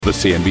The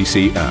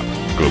CNBC app.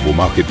 Global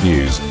market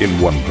news in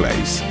one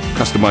place.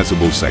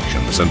 Customizable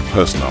sections and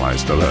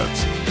personalized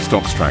alerts.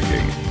 Stocks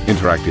tracking,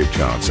 interactive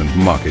charts and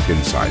market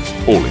insights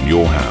all in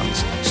your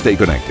hands. Stay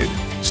connected.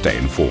 Stay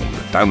informed.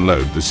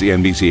 Download the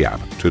CNBC app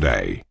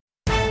today.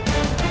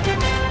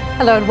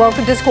 Hello and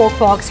welcome to Squawk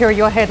Box. Here are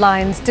your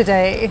headlines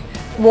today.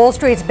 Wall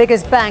Street's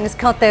biggest banks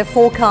cut their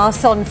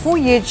forecasts on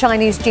full-year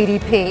Chinese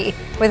GDP,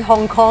 with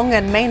Hong Kong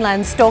and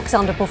mainland stocks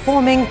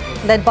underperforming,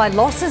 led by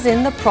losses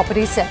in the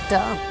property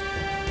sector.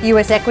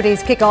 US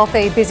equities kick off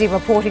a busy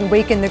reporting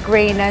week in the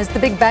green as the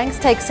big banks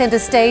take centre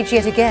stage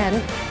yet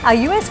again. Our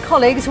US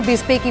colleagues will be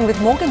speaking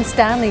with Morgan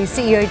Stanley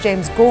CEO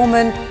James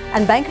Gorman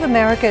and Bank of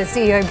America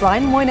CEO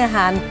Brian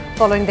Moynihan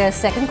following their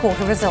second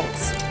quarter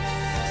results.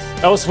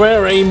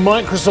 Elsewhere, a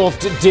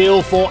Microsoft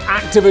deal for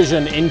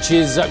Activision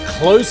inches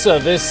closer,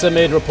 this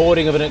amid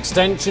reporting of an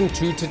extension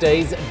to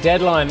today's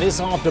deadline.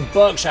 This after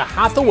Berkshire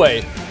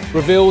Hathaway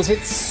reveals it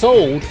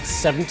sold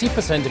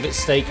 70% of its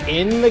stake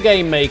in the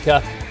game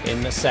maker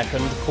in the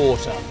second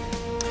quarter.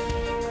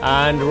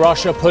 And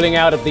Russia pulling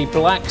out of the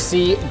Black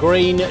Sea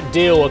grain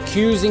deal,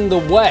 accusing the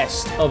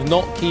West of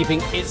not keeping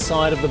its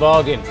side of the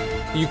bargain.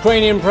 The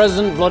Ukrainian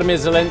President Volodymyr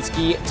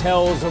Zelensky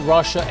tells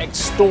Russia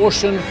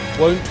extortion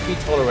won't be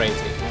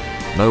tolerated.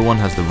 No one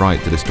has the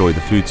right to destroy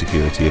the food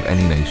security of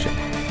any nation.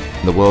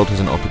 The world has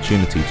an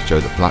opportunity to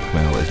show that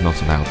blackmail is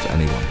not allowed to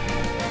anyone.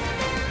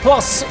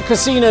 Plus,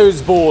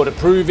 Casinos Board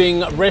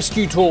approving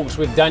rescue talks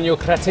with Daniel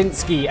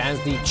Kratinsky as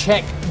the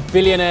Czech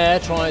billionaire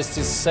tries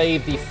to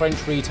save the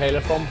French retailer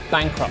from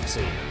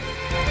bankruptcy.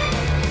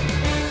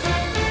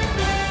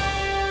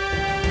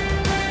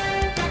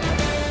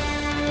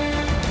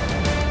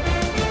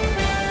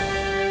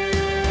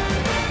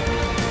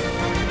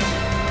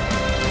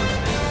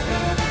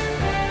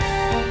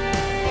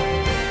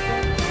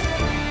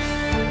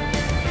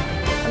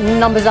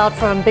 Numbers out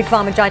from Big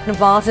Pharma giant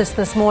Novartis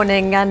this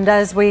morning, and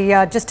as we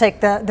just take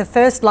the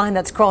first line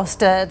that's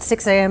crossed at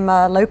 6 a.m.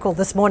 Local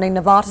this morning,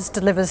 Novartis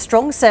delivers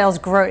strong sales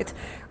growth,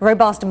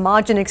 robust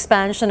margin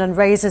expansion and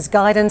raises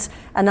guidance,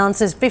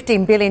 announces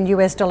 $15 billion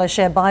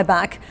share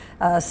buyback.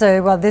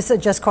 So this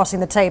is just crossing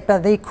the tape.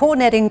 The core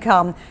net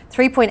income,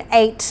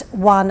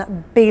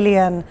 $3.81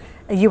 billion.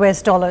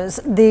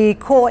 The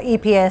core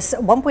EPS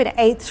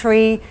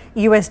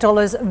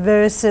 $1.83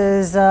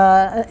 versus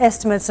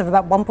estimates of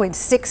about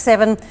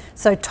 1.67,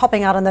 so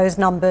topping out on those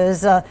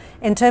numbers.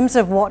 In terms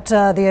of what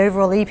the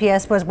overall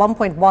EPS was,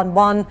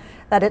 1.11.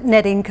 That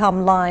net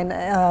income line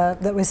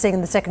that we're seeing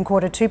in the second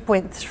quarter,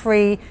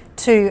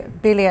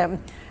 $2.32 billion.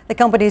 The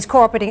company's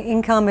core operating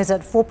income is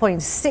at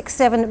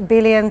 $4.67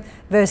 billion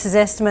versus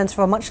estimates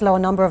for a much lower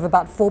number of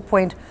about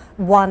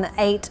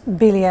 $4.18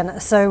 billion.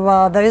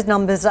 So those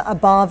numbers are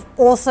above.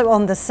 Also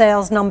on the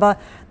sales number,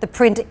 the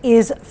print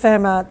is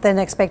firmer than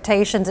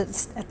expectations.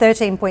 It's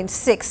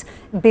 $13.6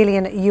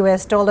 billion.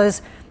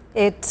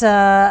 It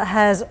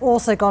has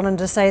also gone on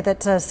to say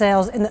that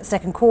sales in that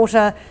second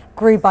quarter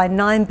grew by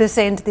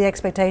 9%. The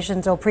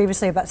expectations are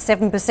previously about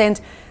 7%.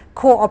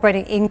 Core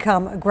operating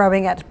income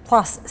growing at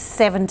plus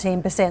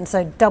 17%,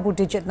 so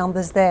double-digit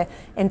numbers there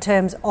in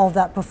terms of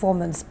that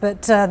performance.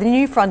 But the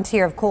new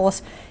frontier, of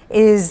course,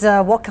 is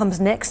what comes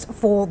next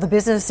for the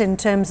business in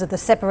terms of the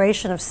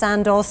separation of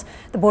Sandoz.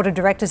 The board of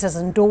directors has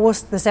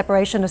endorsed the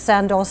separation of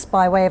Sandoz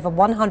by way of a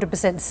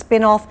 100%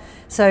 spin-off,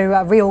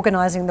 so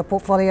reorganizing the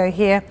portfolio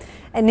here,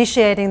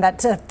 initiating that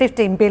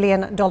 $15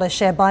 billion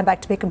share buyback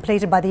to be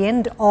completed by the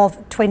end of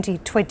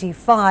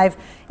 2025.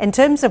 In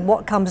terms of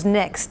what comes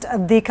next,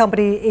 the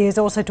company is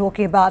also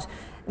talking about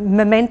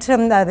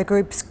momentum, the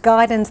group's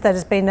guidance that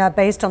has been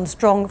based on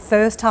strong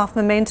first half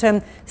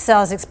momentum.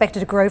 Sales expected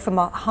to grow from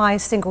a high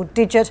single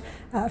digit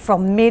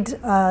from mid,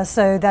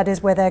 so that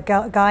is where they're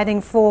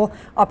guiding for.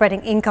 Operating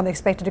income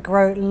expected to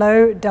grow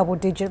low double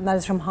digit, and that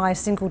is from high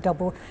single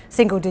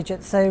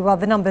digit. So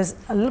the numbers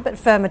a little bit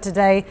firmer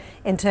today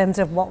in terms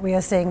of what we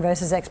are seeing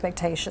versus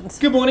expectations.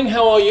 Good morning,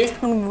 how are you?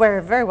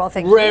 Very, very well,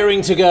 thank you.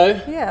 Raring to go?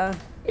 Yeah.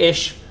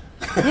 Ish.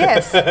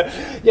 Yes.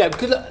 Yeah,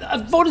 because I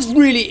thought it's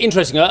really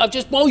interesting. I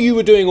just while you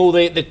were doing all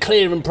the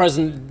clear and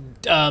present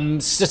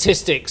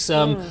statistics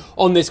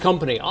on this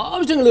company, I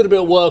was doing a little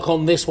bit of work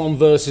on this one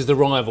versus the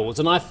rivals,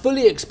 and I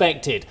fully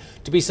expected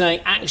to be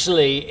saying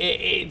actually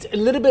it's a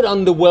little bit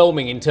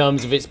underwhelming in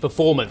terms of its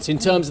performance, in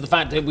terms of the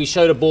fact that we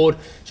showed a board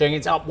showing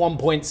it's up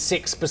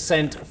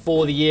 1.6%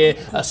 for the year,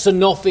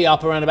 Sanofi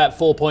up around about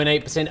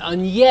 4.8%,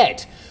 and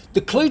yet the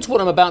clue to what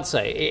I'm about to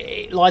say,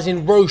 it lies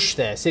in Roche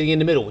there, sitting in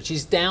the middle, which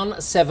is down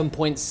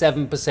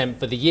 7.7%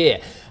 for the year.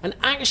 And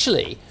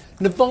actually,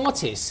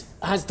 Novartis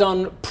has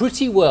done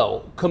pretty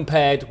well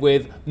compared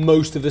with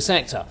most of the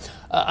sector.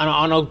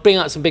 And I'll bring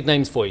out some big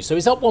names for you. So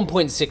it's up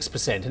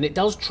 1.6%, and it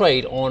does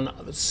trade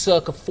on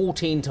circa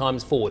 14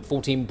 times forward,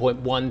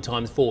 14.1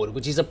 times forward,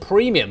 which is a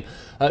premium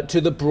to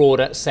the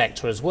broader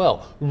sector as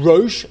well.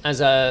 Roche, as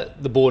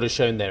the board has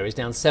shown there, is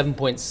down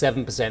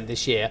 7.7%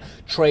 this year,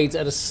 trades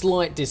at a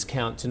slight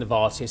discount to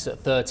Novartis at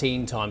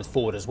 13 times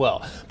forward as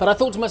well. But I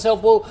thought to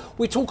myself, well,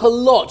 we talk a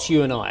lot,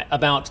 you and I,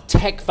 about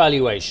tech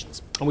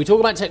valuations. And we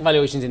talk about tech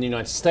valuations in the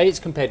United States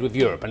compared with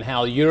Europe, and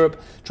how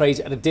Europe trades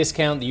at a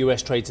discount, the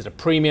US trades at a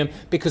premium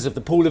because of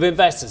the pool of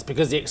investors,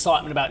 because of the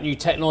excitement about new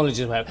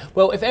technologies.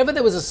 Well, if ever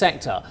there was a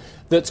sector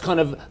that kind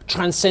of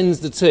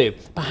transcends the two,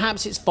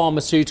 perhaps it's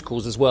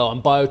pharmaceuticals as well,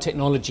 and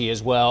biotechnology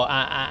as well,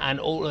 and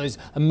all those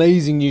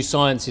amazing new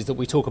sciences that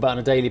we talk about on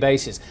a daily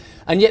basis.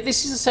 And yet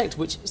this is a sector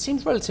which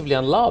seems relatively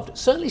unloved,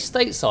 certainly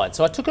stateside.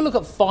 So I took a look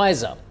at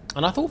Pfizer,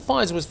 and I thought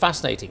Pfizer was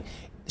fascinating.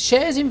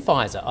 Shares in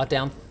Pfizer are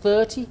down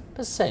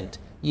 30%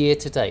 year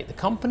to date. The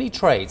company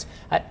trades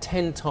at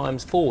 10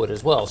 times forward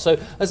as well. So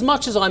as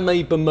much as I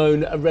may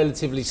bemoan a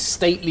relatively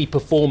stately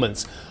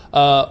performance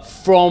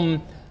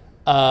from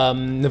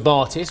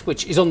Novartis,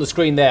 which is on the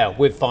screen there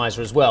with Pfizer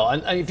as well.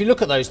 And if you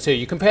look at those two,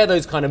 you compare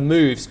those kind of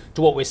moves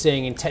to what we're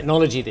seeing in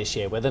technology this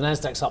year, where the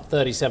Nasdaq's up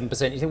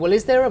 37%. You think, well,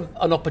 is there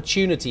an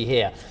opportunity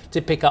here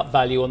to pick up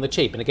value on the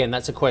cheap? And again,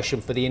 that's a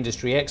question for the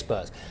industry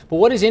experts. But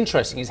what is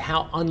interesting is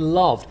how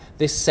unloved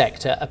this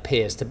sector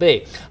appears to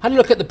be. Had a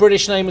look at the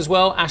British name as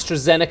well.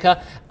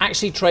 AstraZeneca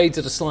actually trades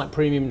at a slight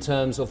premium in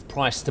terms of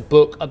price to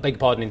book,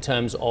 in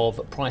terms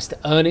of price to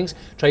earnings,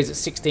 trades at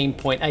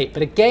 16.8.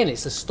 But again,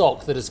 it's a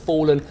stock that has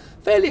fallen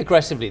fairly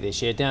aggressively this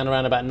year, down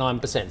around about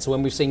 9%. So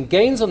when we've seen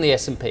gains on the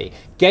S&P,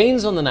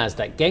 gains on the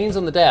Nasdaq, gains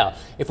on the Dow,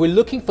 if we're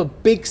looking for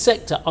big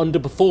sector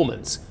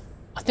underperformance,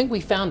 I think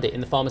we found it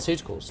in the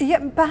pharmaceuticals.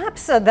 Yeah,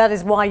 perhaps that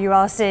is why you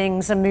are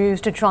seeing some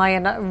moves to try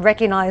and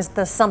recognise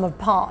the sum of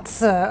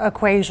parts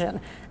equation.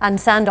 And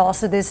Sandoz,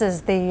 so this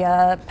is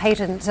the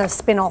patent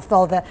spin-off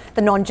of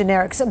the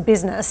non-generics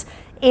business.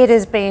 It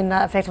has been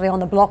effectively on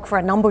the block for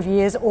a number of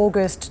years.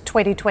 August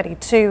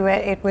 2022,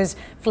 it was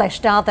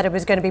fleshed out that it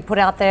was going to be put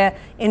out there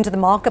into the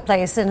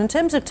marketplace. And in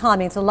terms of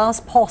timing, it's the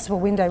last possible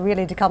window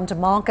really to come to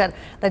market.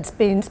 That's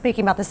been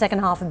speaking about the second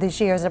half of this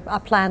year as a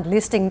planned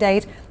listing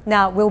date.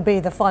 Now it will be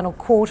the final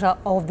quarter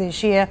of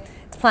this year.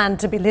 It's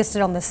planned to be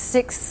listed on the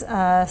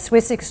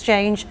Swiss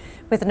exchange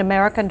with an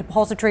American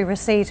depository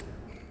receipt.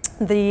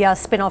 The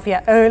spin-off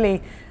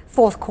early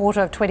fourth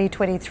quarter of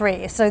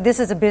 2023. So this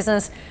is a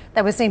business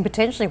that was seen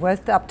potentially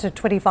worth up to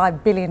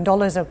 $25 billion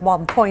at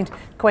one point.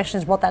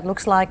 Question is what that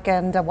looks like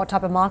and what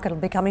type of market it'll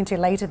be coming to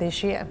later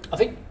this year. I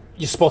think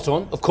you're spot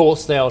on. Of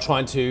course, they are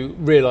trying to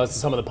realise the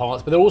sum of the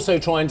parts, but they're also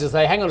trying to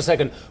say, hang on a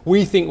second,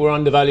 we think we're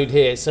undervalued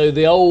here. So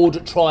the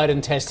old tried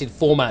and tested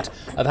format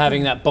of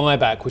having that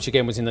buyback, which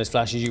again was in those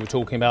flashes you were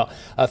talking about,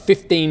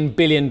 $15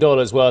 billion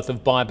worth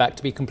of buyback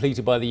to be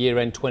completed by the year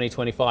end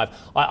 2025.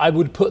 I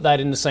would put that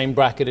in the same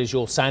bracket as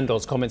your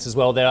Sandoz comments as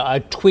well. They're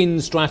a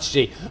twin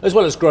strategy, as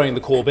well as growing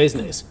the core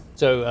business.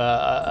 So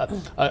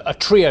a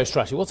trio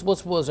strategy.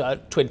 What's a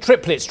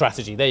triplet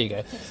strategy? There you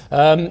go.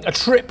 A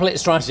triplet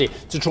strategy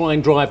to try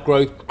and drive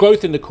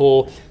growth in the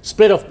core,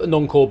 split off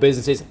non-core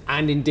businesses,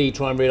 and indeed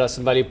try and realise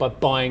some value by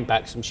buying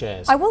back some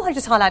shares. I will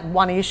just highlight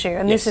one issue,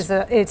 and yes. This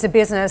is it's a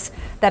business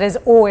that has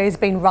always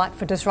been ripe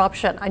for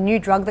disruption. A new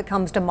drug that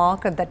comes to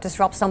market that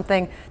disrupts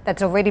something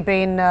that's already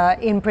been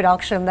in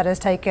production, that has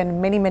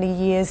taken many, many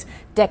years,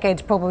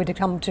 decades probably to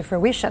come to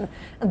fruition.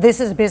 This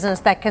is a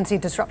business that can see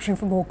disruption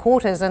for more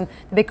quarters, and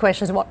the big question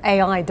is what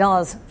AI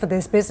does for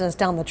this business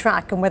down the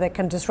track and whether it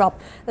can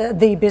disrupt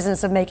the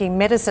business of making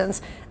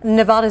medicines.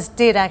 Novartis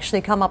did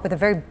actually come up with a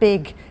very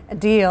big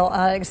deal,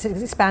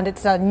 expand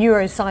its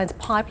neuroscience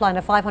pipeline,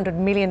 a $500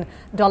 million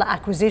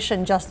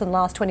acquisition just in the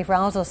last 24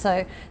 hours or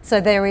so.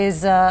 So there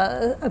is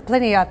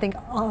plenty, I think,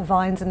 of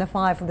irons in the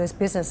fire for this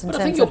business. But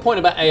I think your point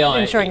about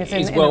AI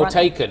is well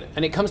taken,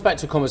 and it comes back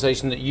to a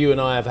conversation that you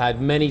and I have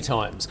had many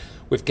times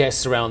with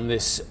guests around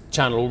this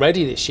channel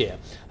already this year,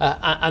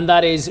 and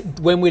that is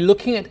when we're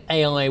looking at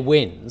AI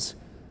wins.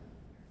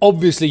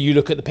 Obviously, you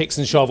look at the picks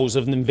and shovels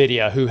of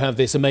NVIDIA, who have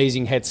this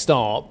amazing head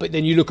start, but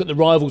then you look at the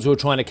rivals who are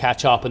trying to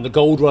catch up and the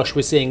gold rush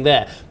we're seeing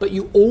there. But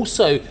you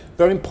also,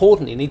 very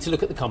importantly, need to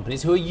look at the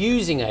companies who are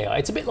using AI.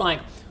 It's a bit like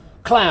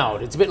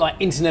cloud, it's a bit like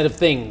Internet of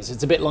Things,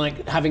 it's a bit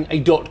like having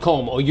a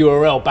 .com or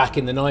URL back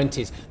in the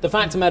 90s. The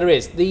fact of the matter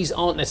is, these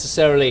aren't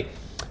necessarily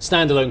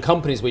standalone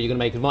companies where you're going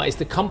to make money. It's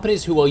the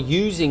companies who are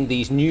using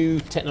these new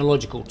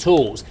technological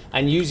tools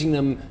and using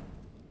them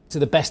to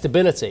the best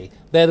ability.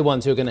 They're the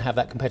ones who are going to have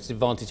that competitive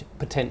advantage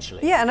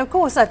potentially. Yeah, and of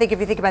course, I think if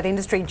you think about the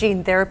industry,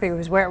 gene therapy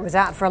was where it was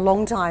at for a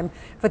long time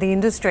for the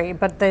industry,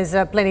 but there's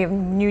plenty of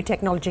new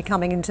technology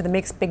coming into the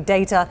mix, big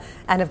data,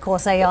 and of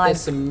course AI. But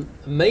there's some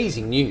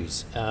amazing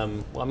news. I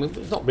mean,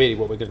 it's not really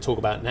what we're going to talk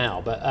about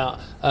now, but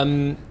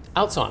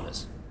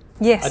Alzheimer's.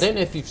 Yes. I don't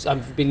know if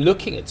you've been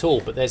looking at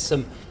all, but there's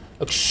some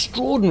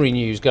extraordinary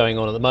news going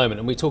on at the moment,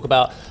 and we talk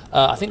about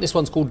I think this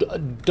one's called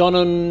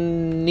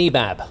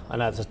donanemab. I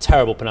know it's a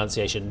terrible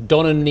pronunciation.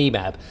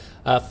 Donanemab,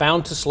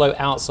 found to slow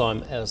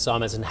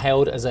Alzheimer's and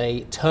hailed as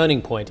a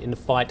turning point in the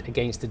fight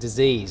against the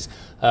disease.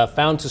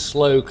 Found to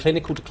slow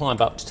clinical decline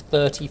by up to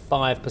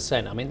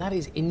 35%. I mean, that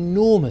is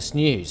enormous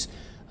news.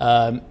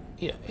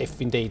 If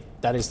indeed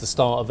that is the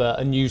start of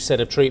a new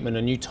set of treatment,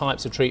 a new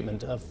types of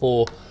treatment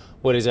for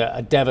what is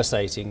a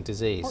devastating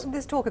disease. Well,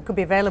 this talk could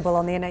be available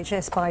on the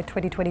NHS by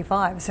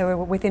 2025, so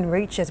we're within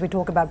reach as we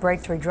talk about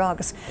breakthrough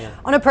drugs. Yeah.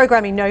 On a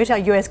programming note, our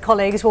US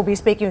colleagues will be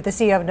speaking with the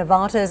CEO of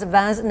Novartis,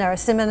 Vas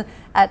Narasimhan,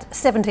 at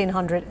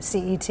 1700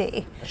 CET.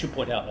 I should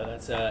point out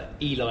that that's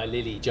Eli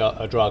Lilly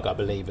drug, I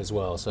believe, as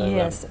well. So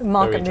yes,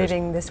 market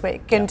moving this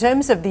week. Yeah. In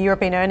terms of the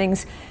European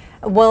earnings,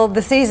 well,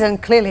 the season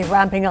clearly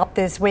ramping up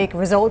this week.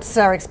 Results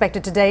are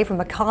expected today from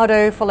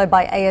Ocado, followed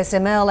by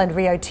ASML and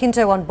Rio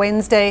Tinto on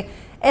Wednesday.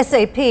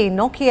 SAP,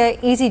 Nokia,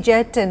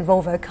 EasyJet and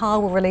Volvo Car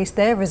will release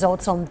their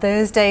results on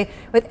Thursday,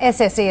 with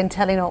SSE and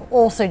Telenor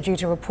also due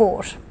to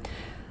report.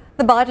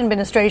 The Biden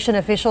administration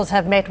officials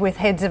have met with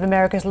heads of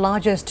America's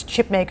largest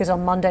chip makers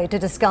on Monday to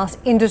discuss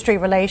industry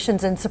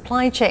relations and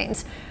supply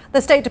chains.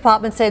 The State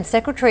Department said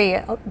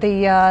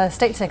the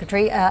State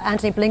Secretary,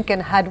 Antony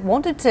Blinken, had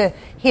wanted to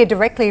hear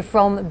directly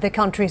from the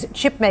country's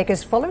chip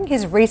makers following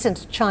his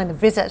recent China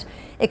visit.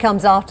 It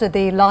comes after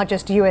the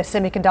largest US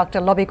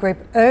semiconductor lobby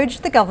group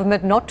urged the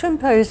government not to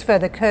impose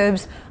further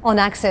curbs on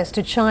access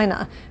to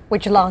China,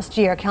 which last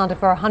year accounted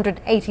for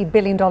 $180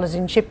 billion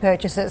in chip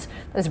purchases.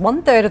 That is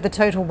 1/3 of the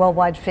total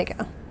worldwide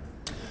figure.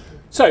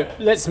 So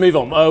let's move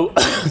on.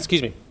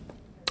 Excuse me.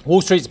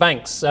 Wall Street's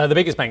banks, the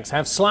biggest banks,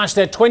 have slashed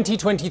their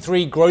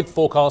 2023 growth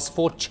forecast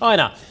for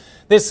China.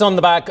 This on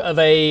the back of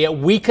a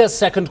weaker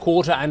second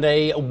quarter and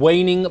a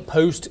waning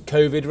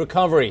post-COVID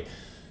recovery.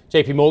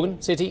 JP Morgan,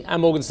 Citi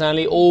and Morgan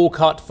Stanley all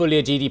cut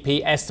full-year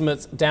GDP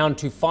estimates down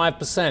to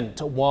 5%,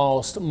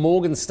 whilst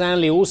Morgan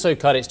Stanley also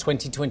cut its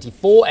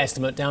 2024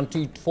 estimate down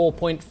to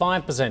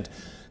 4.5%.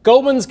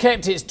 Goldman's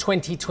kept its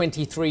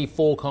 2023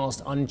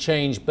 forecast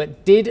unchanged,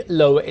 but did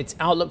lower its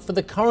outlook for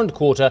the current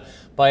quarter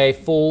by a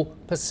full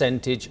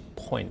percentage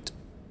point.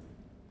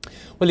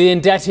 Well, the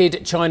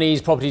indebted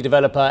Chinese property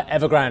developer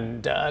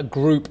Evergrande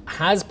Group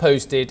has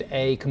posted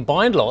a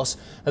combined loss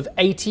of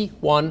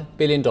 $81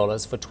 billion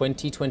for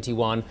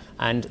 2021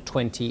 and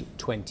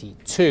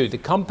 2022. The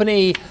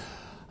company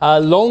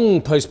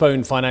long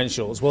postponed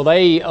financials. Well,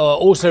 they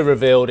also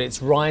revealed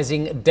its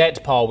rising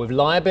debt pile, with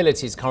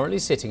liabilities currently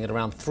sitting at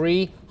around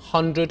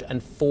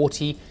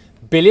 $340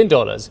 billion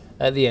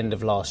at the end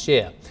of last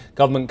year.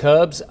 Government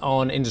curbs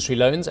on industry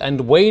loans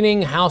and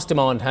waning house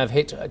demand have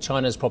hit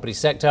China's property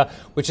sector,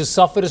 which has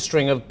suffered a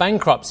string of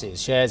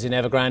bankruptcies. Shares in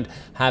Evergrande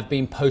have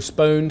been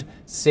postponed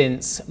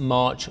since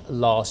March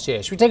last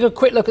year. Should we take a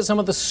quick look at some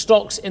of the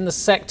stocks in the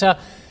sector?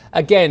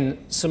 Again,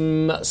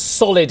 some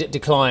solid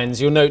declines.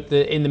 You'll note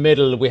that in the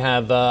middle we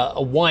have a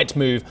white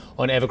move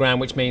on Evergrande,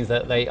 which means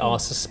that they are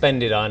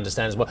suspended, I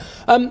understand as well.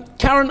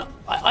 Karen,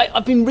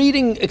 I've been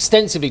reading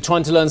extensively,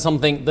 trying to learn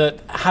something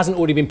that hasn't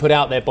already been put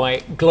out there by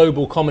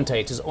global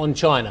commentators on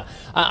China.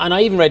 And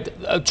I even read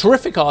a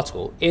terrific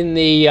article in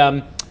the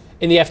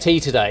FT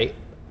today.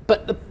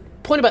 But the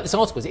point about this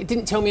article is it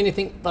didn't tell me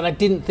anything that I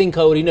didn't think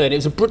I already knew.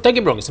 And don't get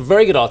me wrong, it's a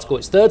very good article.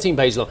 It's 13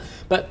 pages long.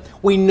 But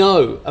we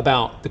know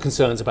about the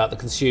concerns about the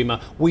consumer.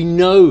 We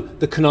know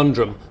the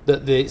conundrum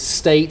that the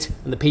state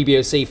and the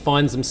PBOC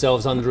finds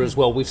themselves under as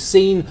well. We've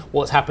seen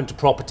what's happened to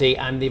property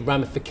and the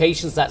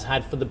ramifications that's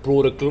had for the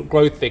broader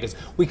growth figures.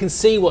 We can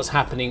see what's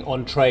happening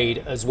on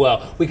trade as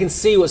well. We can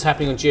see what's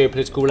happening on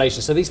geopolitical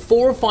relations. So these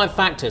 4 or 5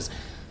 factors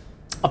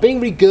are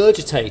being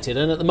regurgitated,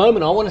 and at the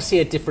moment I want to see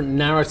a different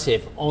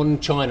narrative on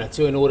China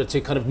in order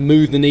to kind of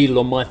move the needle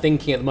on my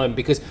thinking at the moment,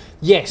 because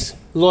yes,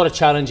 a lot of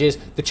challenges.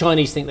 The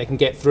Chinese think they can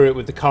get through it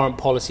with the current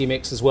policy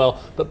mix as well,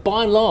 but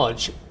by and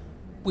large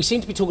we seem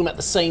to be talking about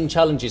the same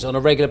challenges on a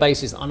regular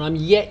basis, and I'm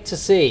yet to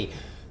see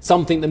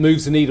something that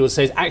moves the needle and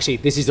says actually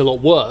this is a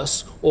lot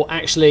worse, or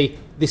actually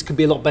this could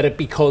be a lot better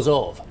because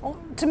of.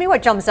 To me,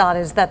 what jumps out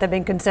is that there have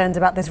been concerns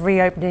about this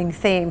reopening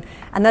theme,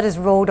 and that has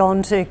rolled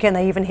on to can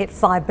they even hit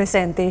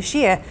 5% this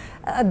year?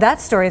 That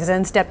story has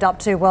then stepped up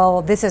to,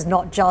 well, this is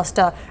not just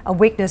a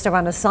weakness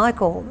around a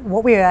cycle.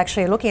 What we are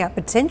actually looking at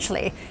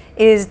potentially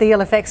is the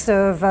ill effects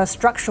of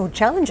structural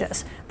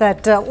challenges,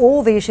 that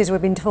all the issues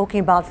we've been talking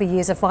about for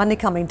years are finally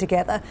coming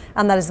together,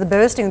 and that is the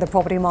bursting of the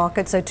property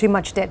market, so too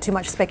much debt, too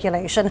much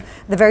speculation,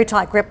 the very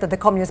tight grip that the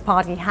Communist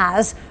Party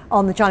has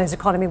on the Chinese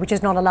economy, which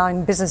is not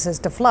allowing businesses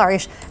to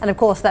flourish, and of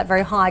course that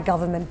very high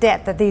government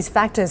debt, that these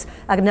factors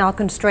are now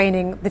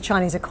constraining the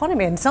Chinese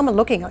economy. And some are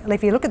looking,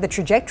 if you look at the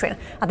trajectory,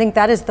 I think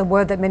that is the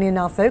word that many are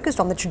now focused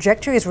on. The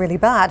trajectory is really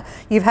bad.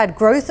 You've had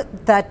growth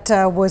that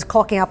was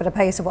clocking up at a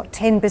pace of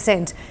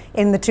 10%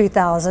 in the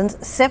 2000s,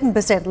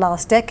 7%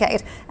 last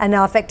decade, and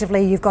now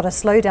effectively you've got a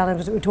slowdown,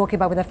 as we're talking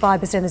about, whether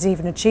 5% is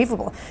even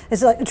achievable.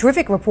 There's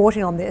terrific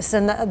reporting on this,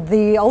 and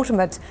the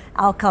ultimate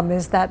outcome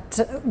is that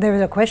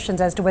there are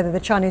questions as to whether the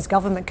Chinese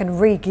government can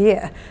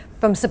re-gear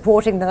from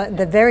supporting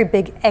the very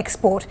big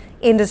export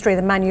industry,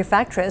 the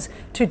manufacturers,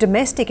 to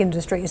domestic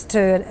industries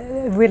to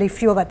really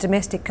fuel that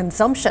domestic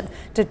consumption,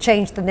 to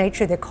change the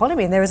nature of the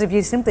economy. And there is a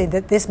view simply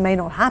that this may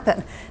not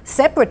happen.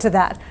 Separate to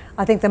that,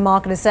 I think the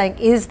market is saying,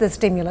 is the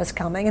stimulus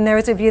coming? And there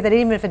is a view that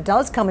even if it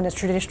does come in its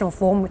traditional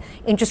form,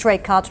 interest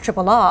rate cuts,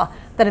 triple R,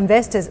 that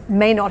investors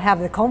may not have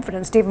the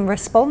confidence to even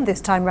respond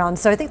this time round.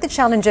 So I think the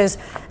challenges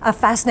are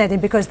fascinating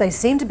because they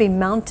seem to be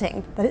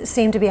mounting, but it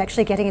seem to be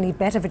actually getting any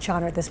better for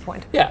China at this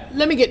point. Yeah,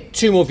 let me get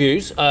two more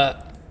views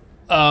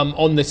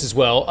on this as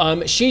well.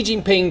 Xi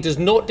Jinping does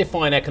not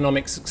define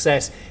economic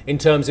success in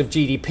terms of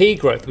GDP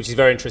growth, which is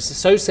very interesting.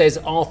 So says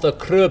Arthur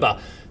Kroeber,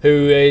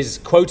 who is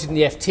quoted in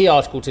the FT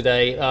article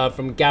today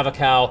from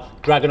Gavacow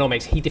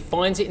Dragonomics. He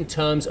defines it in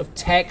terms of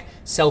tech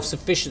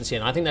self-sufficiency,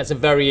 and I think that's a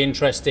very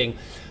interesting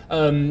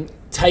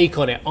take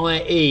on it,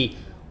 i.e.,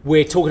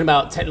 we're talking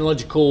about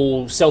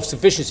technological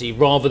self-sufficiency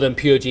rather than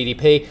pure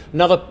GDP.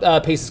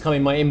 Another piece has come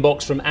in my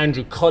inbox from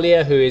Andrew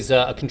Collier, who is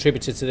a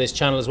contributor to this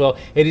channel as well.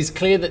 It is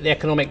clear that the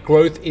economic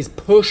growth is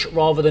push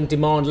rather than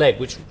demand-led,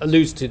 which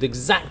alludes to the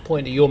exact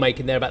point that you're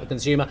making there about the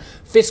consumer.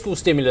 Fiscal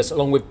stimulus,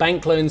 along with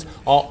bank loans,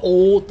 are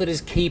all that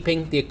is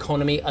keeping the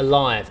economy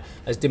alive,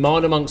 as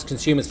demand amongst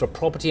consumers for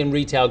property and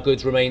retail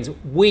goods remains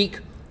weak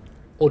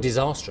or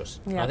disastrous.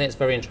 Yeah. I think it's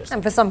very interesting.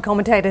 And for some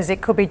commentators,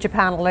 it could be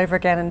Japan all over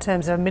again in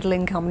terms of a middle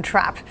income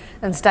trap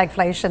and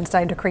stagflation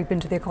starting to creep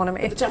into the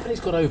economy. But the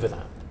Japanese got over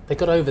that. They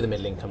got over the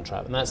middle income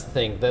trap, and that's the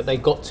thing, that they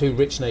got to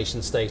rich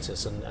nation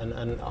status and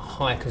a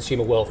higher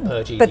consumer wealth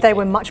per GDP. But they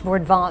were much more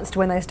advanced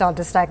when they started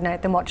to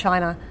stagnate than what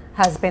China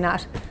has been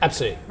at.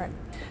 Absolutely. Right.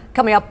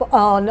 Coming up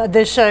on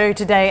the show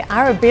today,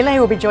 Arabile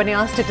will be joining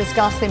us to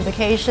discuss the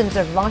implications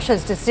of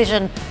Russia's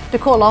decision to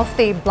call off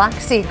the Black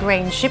Sea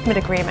grain shipment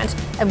agreement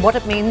and what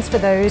it means for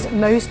those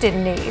most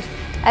in need.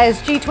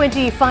 As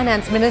G20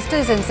 finance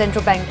ministers and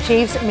central bank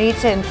chiefs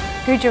meet in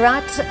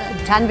Gujarat,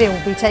 Tanvir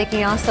will be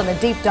taking us on a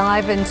deep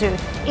dive into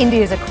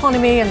India's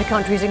economy and the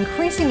country's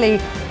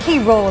increasingly key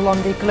role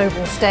on the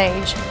global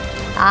stage.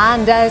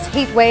 And as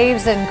heat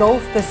waves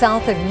engulf the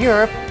south of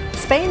Europe,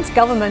 Spain's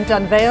government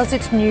unveils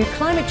its new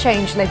climate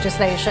change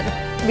legislation.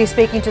 We'll be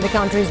speaking to the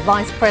country's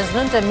Vice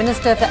President and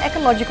Minister for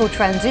Ecological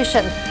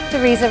Transition,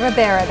 Teresa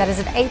Ribera. That is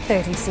at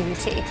 8:30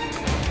 CET.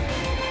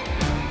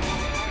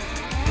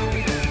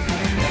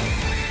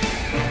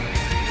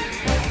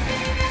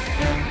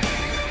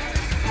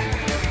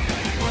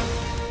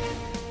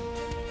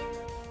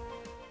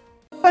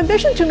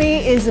 Ambition to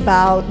me is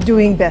about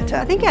doing better.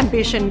 I think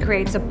ambition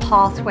creates a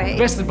pathway. The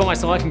best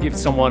advice I can give to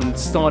someone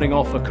starting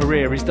off a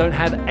career is don't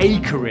have a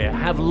career,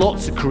 have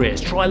lots of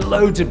careers, try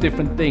loads of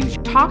different things.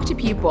 Talk to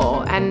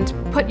people and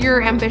put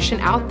your ambition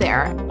out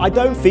there. I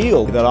don't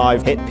feel that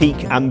I've hit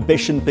peak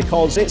ambition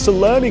because it's a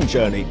learning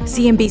journey.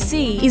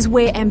 CNBC is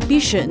where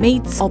ambition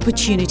meets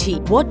opportunity.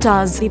 What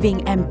does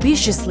living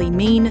ambitiously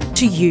mean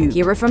to you?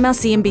 Hear it from our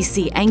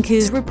CNBC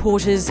anchors,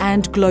 reporters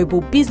and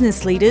global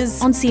business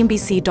leaders on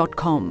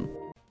CNBC.com.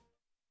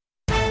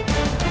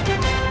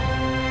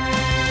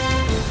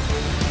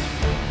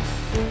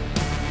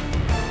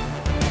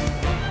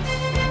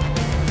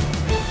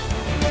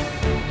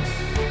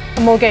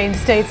 More gains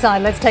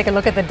stateside. Let's take a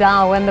look at the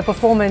Dow and the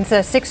performance.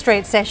 6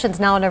 straight sessions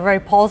now in a row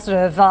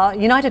positive.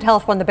 United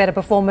Health won the better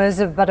performers,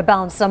 but a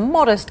bounce, a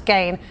modest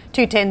gain,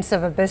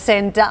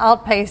 0.2%,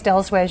 outpaced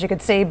elsewhere, as you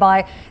could see,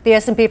 by the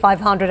S&P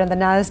 500 and the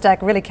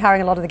Nasdaq, really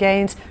carrying a lot of the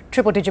gains.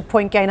 Triple-digit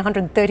point gain,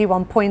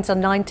 131 points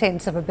on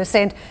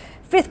 0.9%.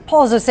 Fifth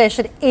positive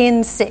session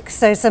in 6,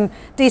 so some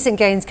decent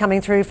gains coming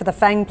through for the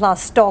FANG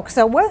Plus stocks.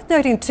 So worth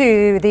noting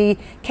too, the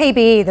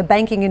KBE, the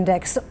banking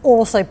index,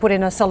 also put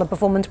in a solid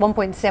performance,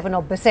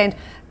 1.7%.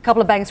 A couple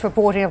of banks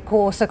reporting, of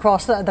course,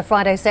 across the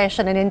Friday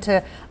session and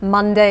into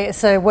Monday.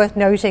 So worth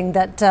noting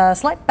that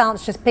slight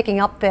bounce just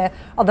picking up there,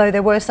 although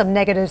there were some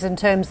negatives in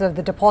terms of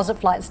the deposit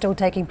flight still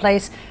taking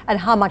place and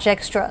how much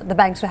extra the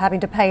banks were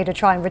having to pay to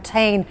try and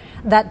retain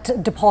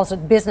that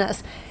deposit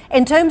business.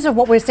 In terms of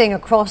what we're seeing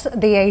across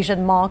the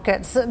Asian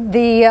markets,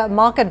 the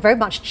market very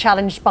much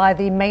challenged by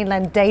the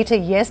mainland data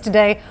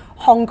yesterday.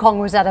 Hong Kong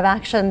was out of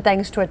action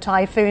thanks to a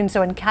typhoon,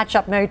 so in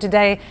catch-up mode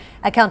today,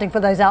 accounting for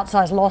those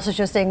outsized losses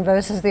you're seeing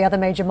versus the other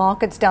major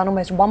markets, down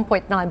almost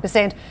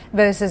 1.9%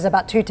 versus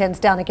about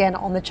 0.2 down again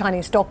on the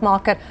Chinese stock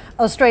market.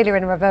 Australia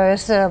in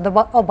reverse,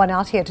 the odd one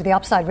out here to the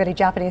upside, really.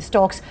 Japanese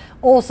stocks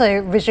also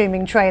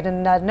resuming trade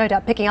and no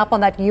doubt picking up on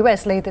that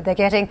US lead that they're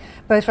getting,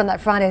 both from that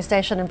Friday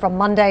session and from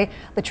Monday.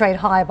 The trade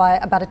high by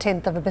about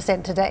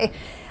 0.1% today.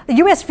 The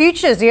US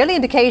futures, the early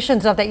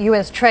indications of that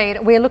US trade,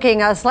 we're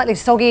looking slightly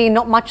soggy,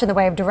 not much in the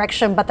way of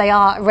direction, but they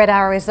are red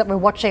arrows that we're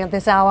watching at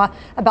this hour,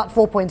 about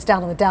 4 points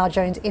down on the Dow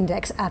Jones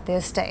index at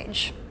this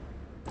stage.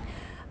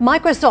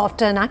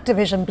 Microsoft and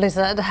Activision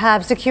Blizzard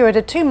have secured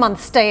a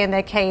 2-month stay in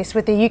their case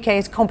with the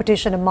UK's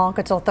Competition and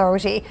Markets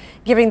Authority,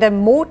 giving them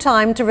more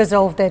time to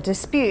resolve their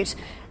dispute.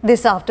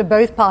 This after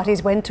both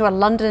parties went to a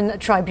London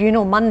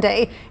tribunal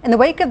Monday. In the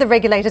wake of the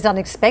regulator's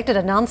unexpected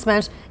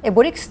announcement, it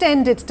would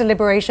extend its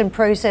deliberation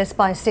process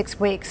by 6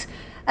 weeks.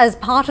 As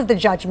part of the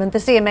judgment, the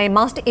CMA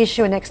must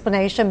issue an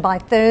explanation by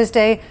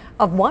Thursday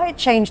of why it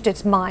changed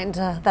its mind,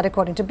 that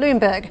according to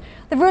Bloomberg.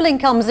 The ruling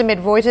comes amid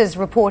Reuters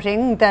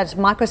reporting that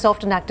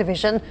Microsoft and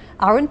Activision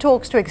are in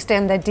talks to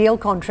extend their deal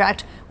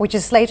contract, which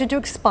is slated to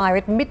expire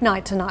at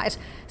midnight tonight,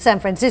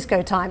 San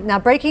Francisco time. Now,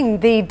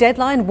 breaking the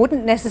deadline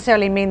wouldn't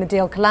necessarily mean the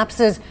deal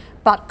collapses,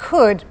 but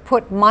could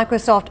put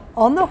Microsoft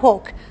on the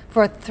hook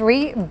for a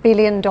 $3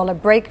 billion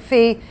break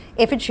fee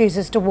if it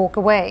chooses to walk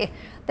away.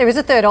 There is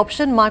a third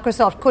option.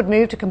 Microsoft could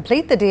move to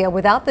complete the deal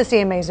without the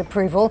CMA's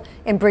approval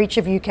in breach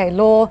of UK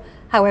law.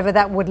 However,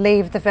 that would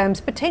leave the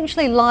firms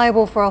potentially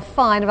liable for a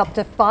fine of up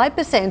to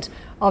 5%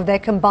 of their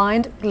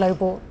combined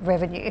global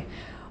revenue.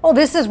 All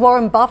this as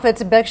Warren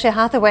Buffett's Berkshire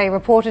Hathaway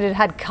reported it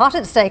had cut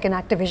its stake in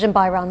Activision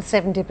by around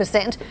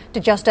 70% to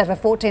just over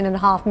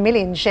 14.5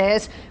 million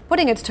shares,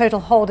 putting its total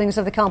holdings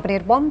of the company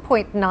at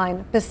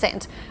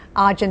 1.9%.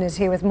 Arjun is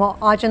here with more.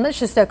 Arjun, let's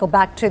just circle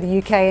back to the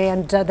UK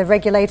and the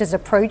regulators'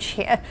 approach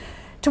here.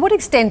 To what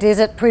extent is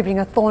it proving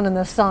a thorn in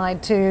the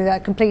side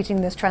to completing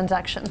this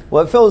transaction?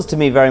 Well, it feels to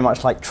me very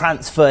much like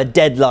transfer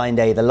deadline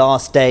day, the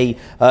last day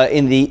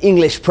in the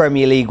English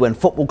Premier League when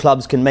football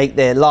clubs can make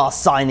their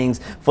last signings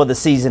for the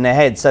season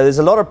ahead. So there's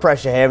a lot of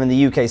pressure here, and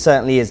the UK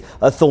certainly is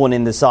a thorn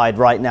in the side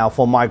right now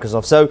for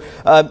Microsoft. So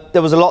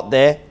there was a lot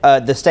there.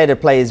 The state of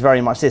play is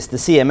very much this. The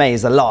CMA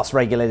is the last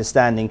regulator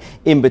standing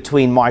in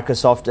between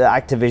Microsoft,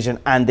 Activision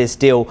and this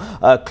deal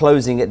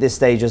closing at this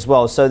stage as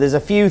well. So there's a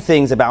few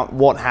things about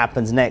what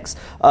happens next.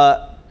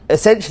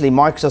 Essentially,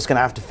 Microsoft's going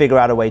to have to figure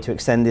out a way to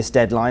extend this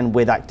deadline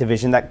with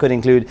Activision. That could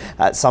include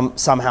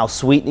somehow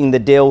sweetening the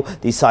deal.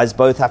 These sides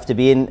both have to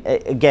be in.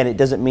 Again, it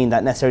doesn't mean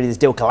that necessarily this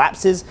deal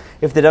collapses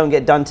if they don't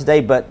get done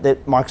today, but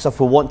that Microsoft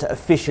will want to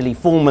officially,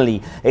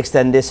 formally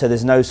extend this so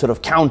there's no sort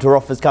of counter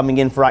offers coming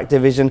in for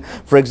Activision,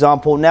 for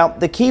example. Now,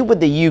 the key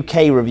with the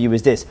UK review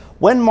is this.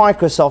 When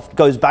Microsoft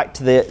goes back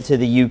to the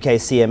UK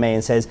CMA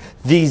and says,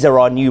 these are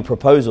our new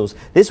proposals,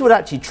 this would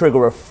actually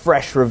trigger a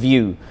fresh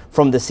review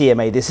from the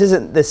CMA. This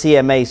isn't the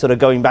CMA sort of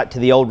going back to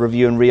the old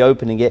review and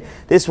reopening it.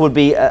 This would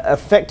be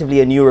effectively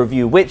a new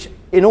review, which,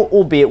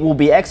 albeit will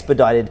be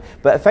expedited,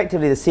 but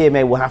effectively the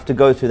CMA will have to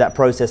go through that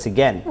process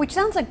again. Which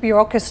sounds like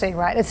bureaucracy,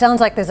 right? It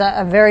sounds like there's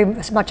a very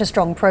much a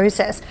strong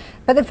process.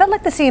 But it felt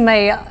like the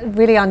CMA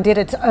really undid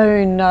its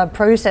own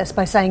process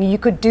by saying you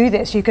could do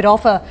this, you could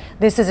offer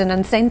this as an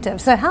incentive.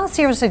 So how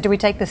seriously do we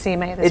take the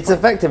CMA at this point? It's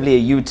effectively a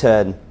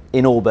U-turn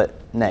in orbit.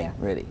 name,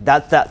 really.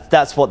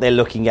 That's what they're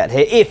looking at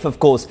here. If, of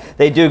course,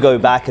 they do go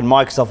back and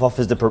Microsoft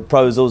offers the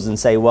proposals and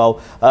say,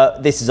 well,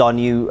 this is our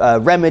new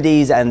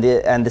remedies, and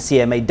the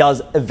CMA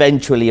does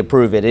eventually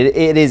approve it.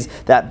 It is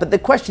that. But the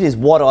question is,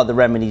 what are the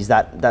remedies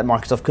that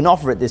Microsoft can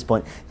offer at this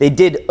point? They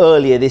did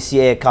earlier this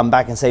year come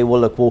back and say,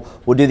 well, look,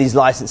 we'll do these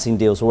licensing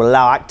deals. We'll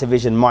allow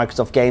Activision,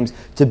 Microsoft games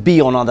to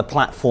be on other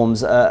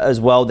platforms as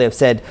well. They've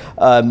said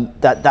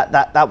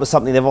that was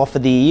something they've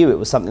offered the EU. It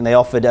was something they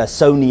offered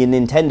Sony and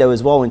Nintendo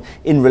as well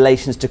in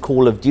relations to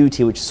Call of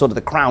Duty, which is sort of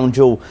the crown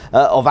jewel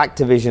of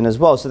Activision as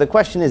well. So the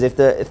question is, if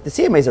the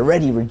CMA's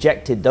already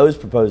rejected those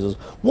proposals,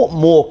 what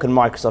more can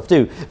Microsoft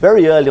do?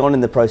 Very early on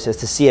in the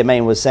process, the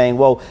CMA was saying,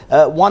 well,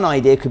 one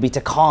idea could be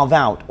to carve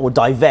out or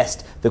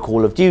divest the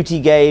Call of Duty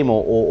game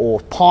or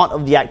part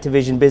of the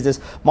Activision business.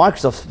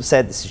 Microsoft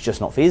said this is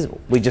just not feasible.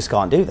 We just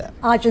can't do that.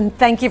 Arjun,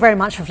 thank you very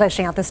much for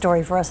fleshing out the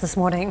story for us this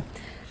morning.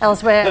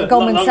 Elsewhere,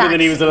 Goldman Sachs... Longer than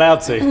he was allowed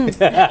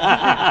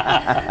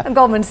to.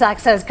 Goldman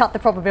Sachs has cut the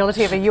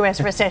probability of a US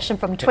recession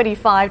from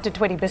 25 to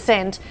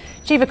 20%.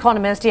 Chief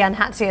economist Jan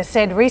Hatzius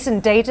said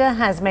recent data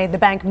has made the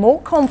bank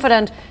more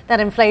confident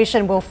that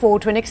inflation will fall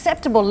to an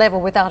acceptable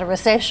level without a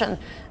recession,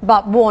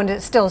 but warned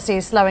it still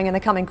sees slowing in the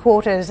coming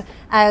quarters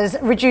as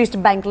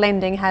reduced bank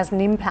lending has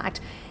an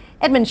impact.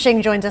 Edmund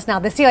Shing joins us now,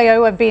 the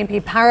CIO of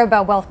BNP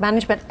Paribas Wealth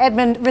Management.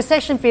 Edmund,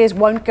 recession fears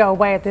won't go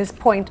away at this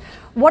point.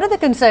 What are the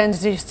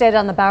concerns you stare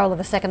down the barrel of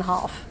the second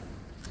half?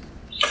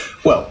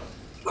 Well,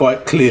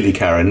 quite clearly,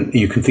 Karen,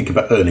 you can think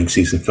about earnings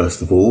season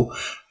first of all.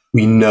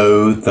 We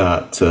know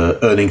that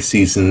earnings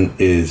season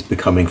is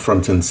becoming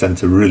front and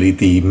centre, really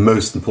the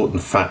most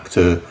important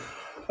factor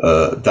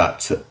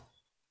that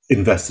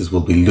investors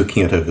will be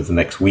looking at over the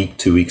next week,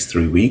 2 weeks,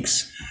 3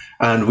 weeks.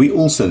 And we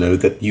also know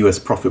that US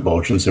profit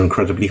margins are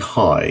incredibly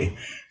high.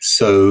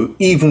 So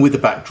even with the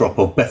backdrop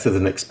of better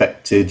than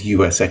expected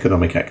US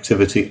economic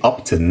activity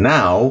up to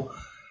now,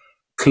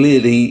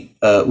 clearly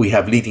we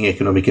have leading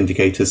economic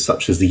indicators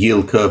such as the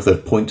yield curve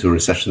that point to a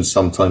recession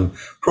sometime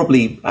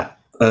probably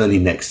early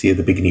next year,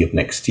 the beginning of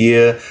next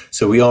year.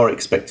 So we are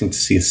expecting to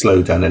see a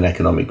slowdown in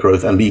economic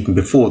growth. And even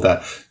before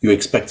that, you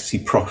expect to see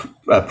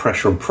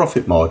pressure on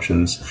profit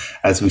margins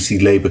as we see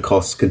labour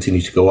costs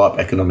continue to go up,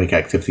 economic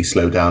activity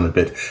slow down a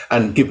bit,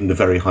 and given the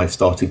very high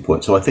starting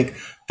point. So I think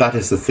that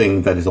is the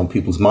thing that is on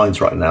people's minds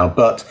right now.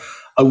 But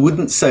I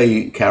wouldn't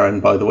say,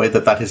 Karen, by the way,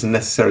 that isn't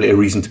necessarily a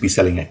reason to be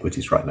selling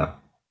equities right now.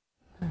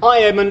 Hi,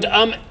 Edmund.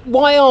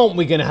 Why aren't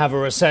we going to have a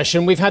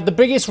recession? We've had the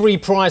biggest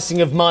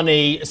repricing of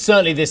money,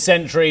 certainly this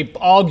century,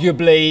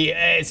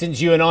 arguably since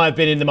you and I have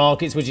been in the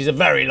markets, which is a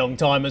very long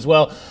time as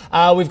well.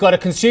 We've got a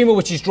consumer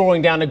which is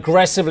drawing down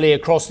aggressively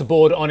across the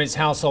board on its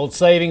household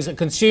savings, a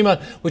consumer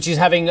which is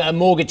having a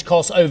mortgage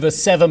cost over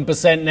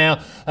 7%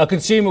 now, a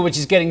consumer which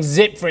is getting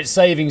zipped for its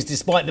savings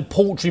despite the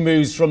paltry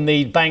moves from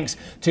the banks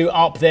to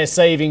up their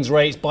savings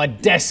rates by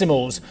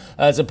decimals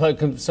as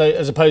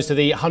opposed to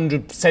the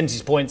 100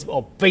 percentage points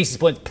or basis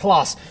points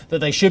plus that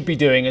they should be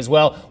doing as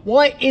well.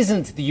 Why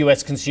isn't the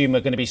US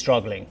consumer going to be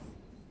struggling?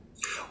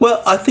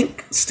 Well, I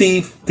think,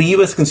 Steve, the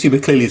US consumer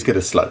clearly is going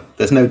to slow.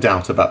 There's no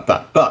doubt about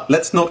that. But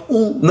let's not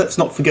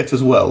forget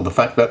as well the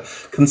fact that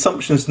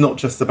consumption is not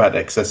just about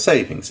excess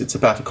savings. It's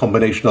about a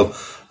combination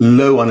of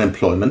low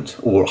unemployment,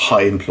 or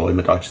high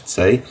employment, I should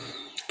say,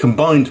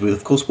 combined with,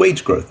 of course,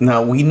 wage growth.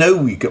 Now, we know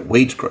we get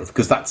wage growth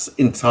because that's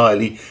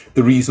entirely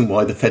the reason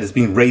why the Fed has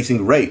been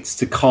raising rates,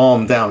 to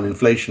calm down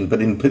inflation, but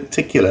in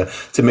particular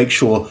to make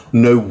sure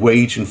no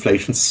wage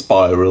inflation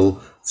spiral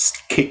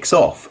kicks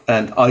off.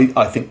 And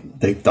I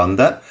think they've done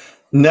that.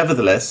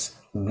 Nevertheless,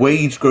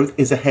 wage growth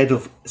is ahead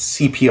of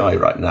CPI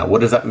right now. What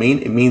does that mean?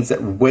 It means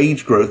that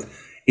wage growth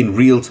in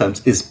real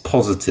terms is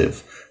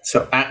positive.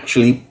 So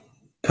actually,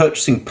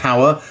 purchasing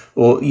power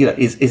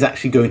is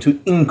actually going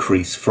to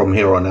increase from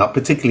here on out,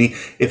 particularly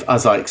if,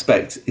 as I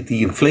expect,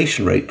 the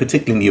inflation rate,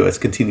 particularly in the US,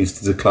 continues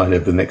to decline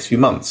over the next few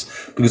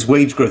months, because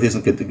wage growth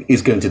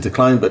is going to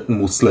decline, but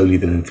more slowly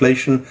than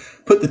inflation.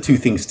 Put the two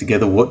things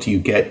together, what do you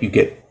get? You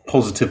get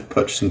positive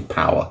purchasing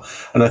power.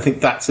 And I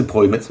think that's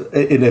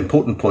an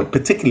important point,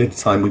 particularly at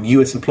a time when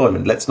US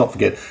employment, let's not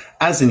forget,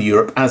 as in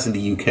Europe, as in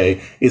the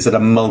UK, is at a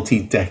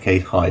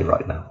multi-decade high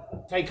right now.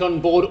 Take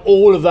on board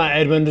all of that,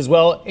 Edmund, as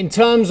well. In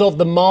terms of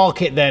the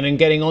market then and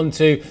getting on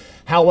to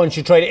how one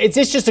should trade it, is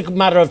this just a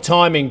matter of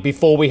timing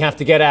before we have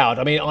to get out?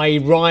 I mean, I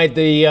ride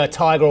the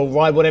Tiger, or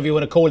ride whatever you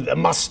want to call it, the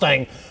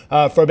Mustang,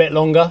 for a bit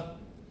longer?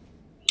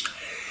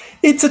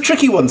 It's a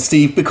tricky one,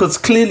 Steve, because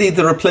clearly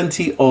there are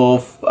plenty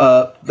of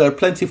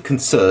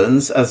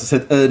concerns. As I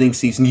said, earnings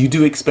season, you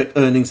do expect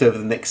earnings over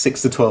the next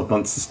 6 to 12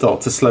 months to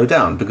start to slow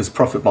down because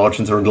profit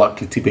margins are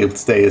unlikely to be able to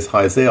stay as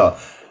high as they are.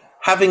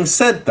 Having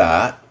said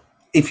that,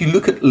 if you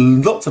look at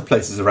lots of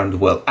places around the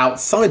world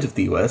outside of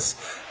the US,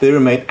 they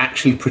remain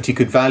actually pretty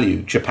good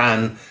value.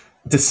 Japan,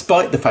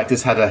 despite the fact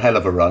it's had a hell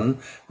of a run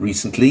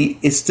recently,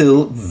 is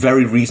still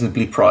very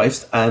reasonably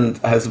priced and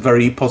has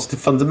very positive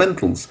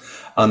fundamentals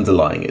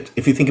underlying it.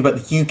 If you think about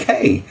the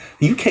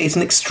UK is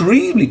an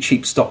extremely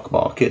cheap stock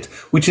market,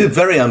 which is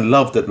very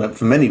unloved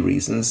for many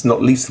reasons,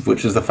 not least of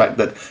which is the fact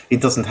that it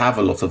doesn't have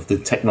a lot of the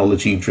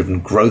technology-driven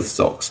growth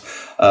stocks.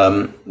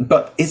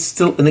 But it's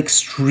still an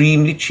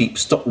extremely cheap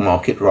stock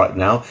market right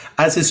now,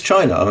 as is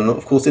China. And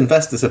of course,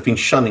 investors have been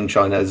shunning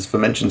China, as for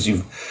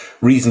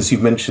reasons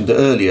you've mentioned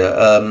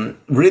earlier,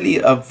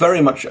 really are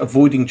very much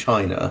avoiding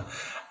China.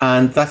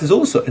 And that is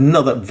also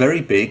another very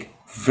big,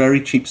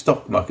 very cheap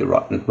stock market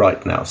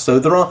right now. So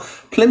there are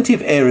plenty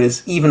of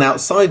areas, even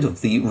outside of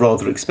the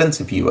rather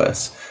expensive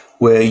US,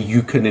 where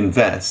you can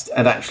invest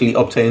and actually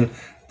obtain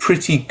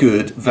pretty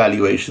good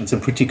valuations and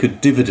pretty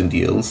good dividend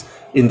yields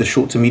in the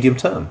short to medium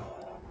term.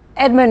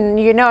 Edmund,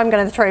 you know I'm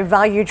going to throw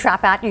value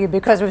trap at you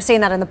because we've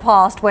seen that in the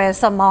past where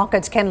some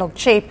markets can look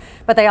cheap,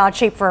 but they are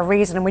cheap for a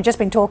reason. And we've just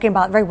been talking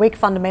about very weak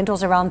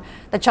fundamentals around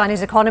the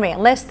Chinese economy.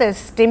 Unless there's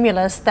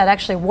stimulus that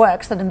actually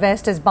works, that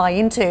investors buy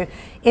into,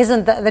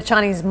 isn't the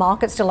Chinese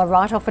market still a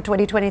write-off for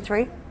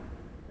 2023?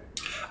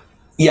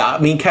 Yeah, I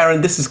mean,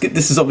 Karen, this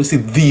is obviously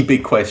the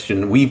big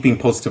question. We've been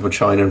positive on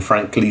China, and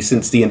frankly,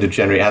 since the end of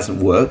January, it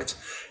hasn't worked.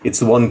 It's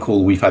the one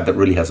call we've had that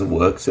really hasn't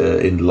worked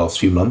in the last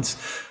few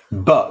months.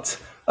 But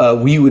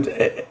we would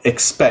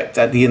expect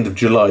at the end of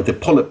July, the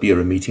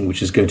Politburo meeting,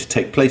 which is going to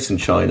take place in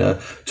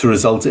China, to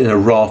result in a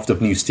raft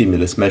of new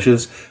stimulus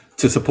measures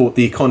to support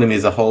the economy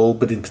as a whole,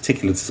 but in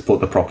particular to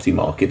support the property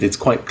market. It's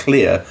quite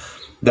clear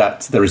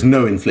that there is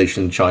no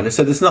inflation in China,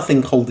 so there's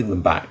nothing holding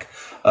them back.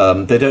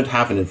 They don't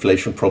have an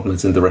inflation problem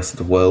as in the rest of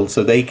the world,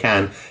 so they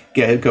can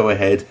go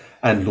ahead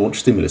and launch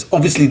stimulus.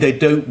 Obviously, they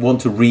don't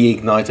want to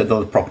reignite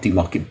another property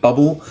market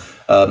bubble.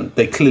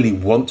 They clearly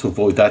want to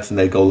avoid that in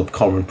their goal of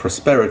common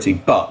prosperity,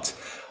 but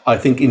I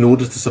think in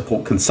order to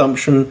support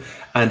consumption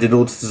and in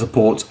order to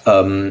support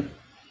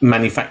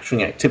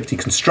manufacturing activity,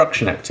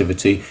 construction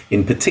activity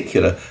in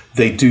particular,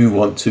 they do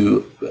want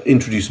to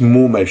introduce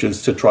more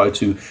measures to try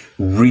to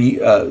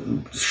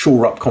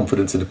shore up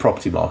confidence in the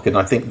property market. And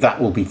I think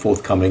that will be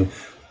forthcoming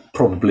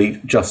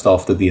probably just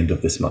after the end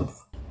of this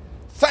month.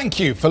 Thank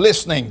you for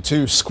listening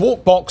to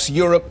Squawk Box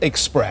Europe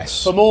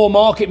Express. For more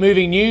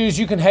market-moving news,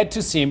 you can head to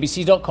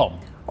cnbc.com.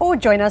 Or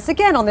join us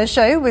again on this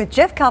show with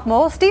Jeff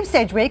Cutmore, Steve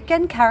Sedgwick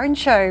and Karen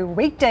Cho,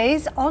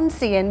 weekdays on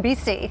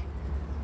CNBC.